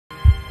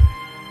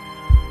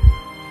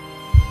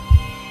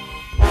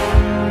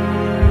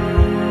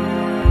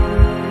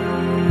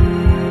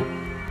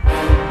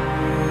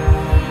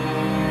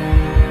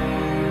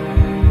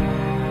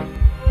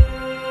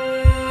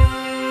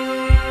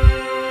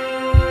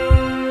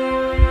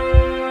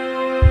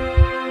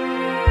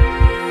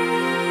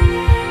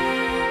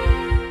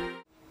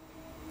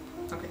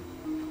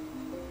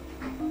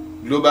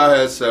Global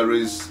Health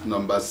Series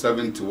number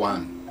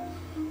 71.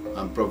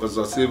 I'm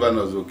Professor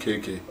Silvanus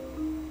Okeke.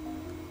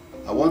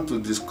 I want to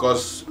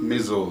discuss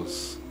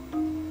measles.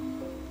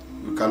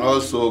 You can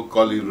also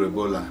call it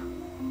Rubeola.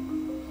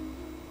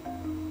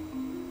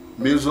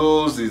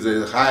 Measles is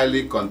a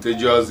highly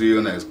contagious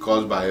illness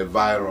caused by a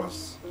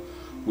virus.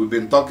 We've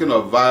been talking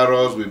of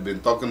virus, we've been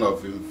talking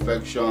of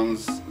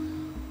infections,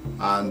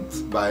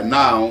 and by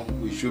now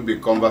we should be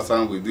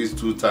conversant with these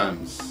two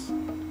terms.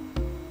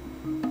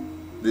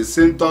 The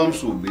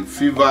symptoms will be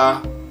fever,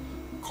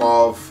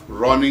 cough,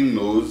 running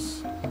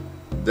nose,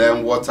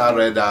 then water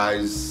red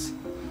eyes,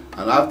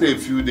 and after a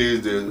few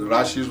days the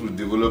rashes will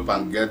develop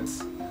and get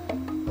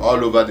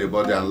all over the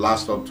body and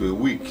last up to a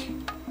week.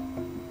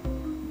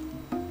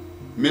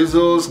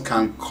 Measles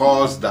can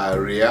cause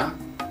diarrhea,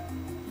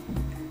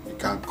 it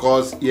can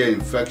cause ear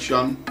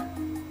infection,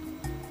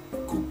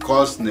 it could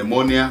cause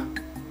pneumonia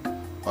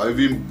or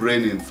even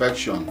brain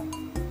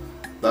infection.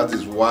 That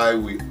is why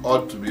we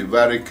ought to be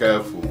very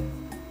careful.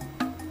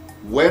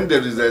 When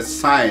there is a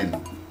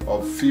sign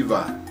of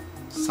fever,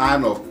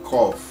 sign of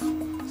cough,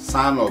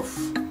 sign of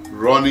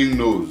running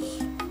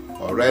nose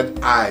or red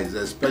eyes,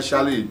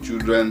 especially in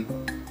children,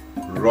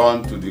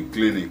 run to the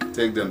clinic,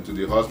 take them to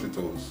the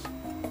hospitals.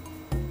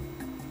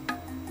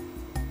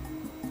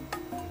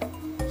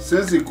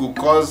 Since it could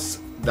cause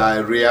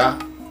diarrhea,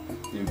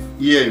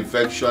 ear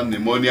infection,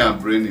 pneumonia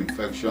and brain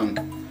infection,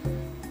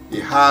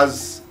 it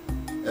has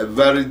a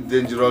very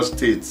dangerous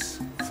state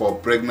for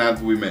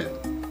pregnant women.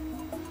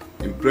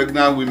 In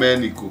pregnant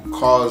women, it could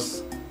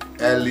cause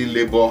early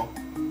labor,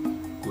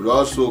 could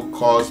also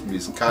cause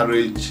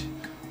miscarriage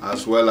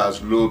as well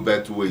as low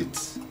birth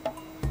weight.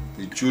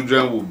 The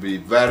children will be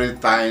very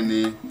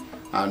tiny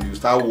and you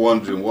start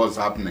wondering what's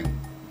happening.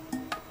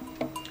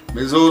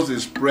 Measles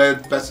is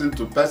spread person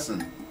to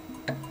person.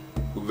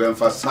 We've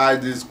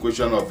emphasized this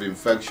question of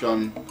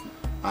infection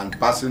and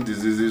passing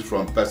diseases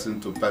from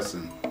person to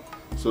person.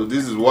 So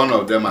this is one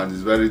of them and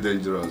it's very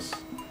dangerous.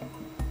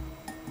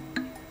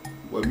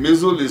 When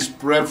measles is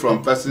spread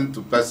from person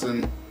to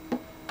person,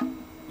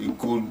 it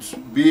could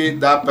be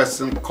that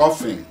person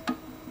coughing.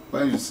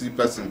 When you see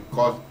person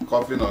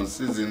coughing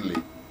unceasingly,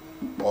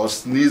 or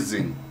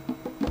sneezing,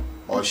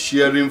 or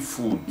sharing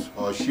food,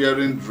 or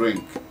sharing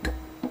drink.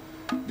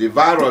 The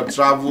virus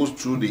travels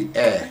through the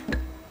air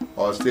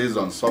or stays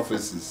on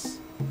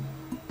surfaces.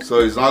 So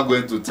it's not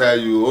going to tell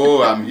you,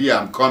 oh, I'm here,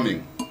 I'm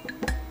coming.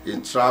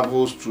 It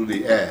travels through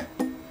the air.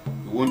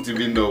 You won't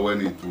even know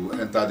when it will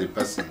enter the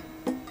person.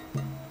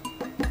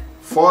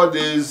 4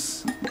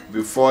 days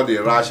before the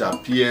rash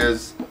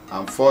appears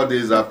and 4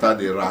 days after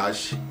the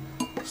rash,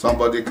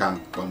 somebody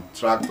can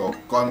contract or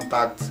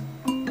contact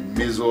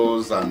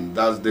measles, and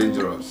that's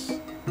dangerous.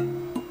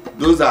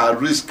 Those that are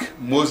at risk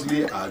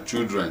mostly are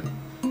children.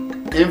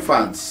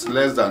 Infants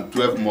less than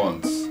 12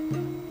 months,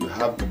 you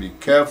have to be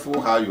careful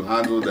how you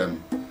handle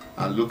them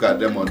and look at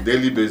them on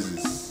daily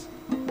basis.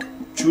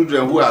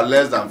 Children who are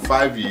less than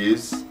 5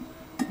 years,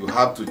 you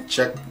have to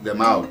check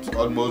them out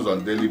almost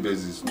on daily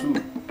basis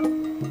too.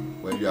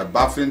 When you are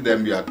bathing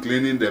them, you are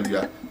cleaning them,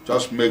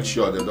 just make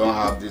sure they don't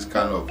have this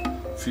kind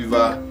of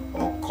fever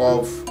or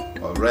cough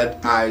or red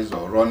eyes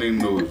or running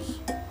nose.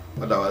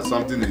 Otherwise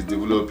something is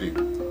developing.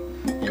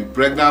 In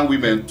pregnant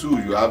women too,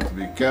 you have to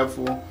be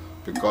careful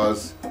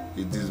because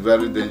it is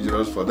very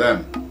dangerous for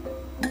them.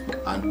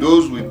 And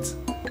those with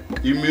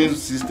immune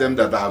system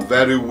that are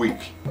very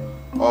weak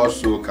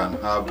also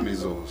can have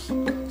measles.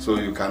 So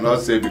you cannot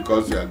say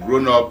because you are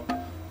grown up,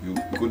 you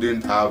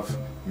couldn't have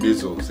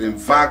measles. In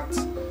fact,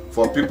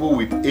 for people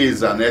with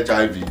AIDS and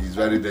HIV, it's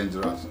very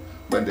dangerous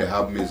when they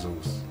have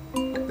measles.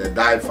 They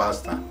die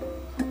faster.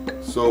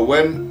 So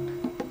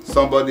when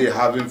somebody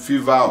having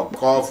fever or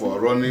cough or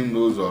running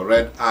nose or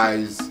red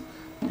eyes,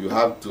 you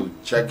have to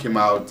check him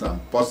out and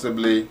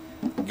possibly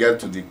get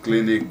to the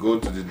clinic, go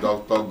to the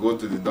doctor, go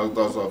to the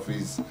doctor's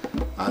office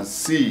and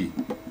see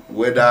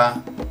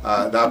whether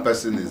that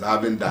person is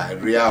having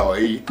diarrhea or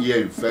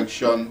ear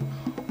infection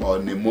or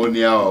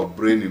pneumonia or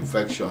brain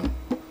infection.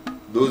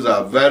 Those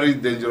are very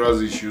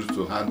dangerous issues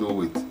to handle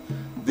with.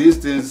 These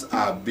things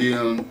are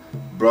being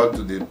brought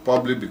to the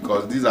public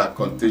because these are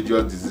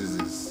contagious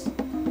diseases.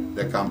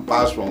 They can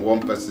pass from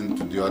one person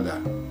to the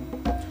other.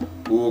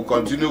 We will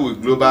continue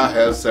with Global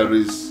Health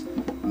Series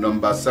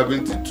number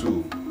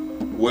 72,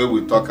 where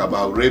we talk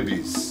about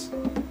rabies.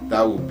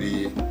 That will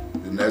be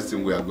the next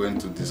thing we are going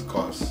to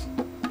discuss.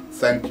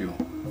 Thank you.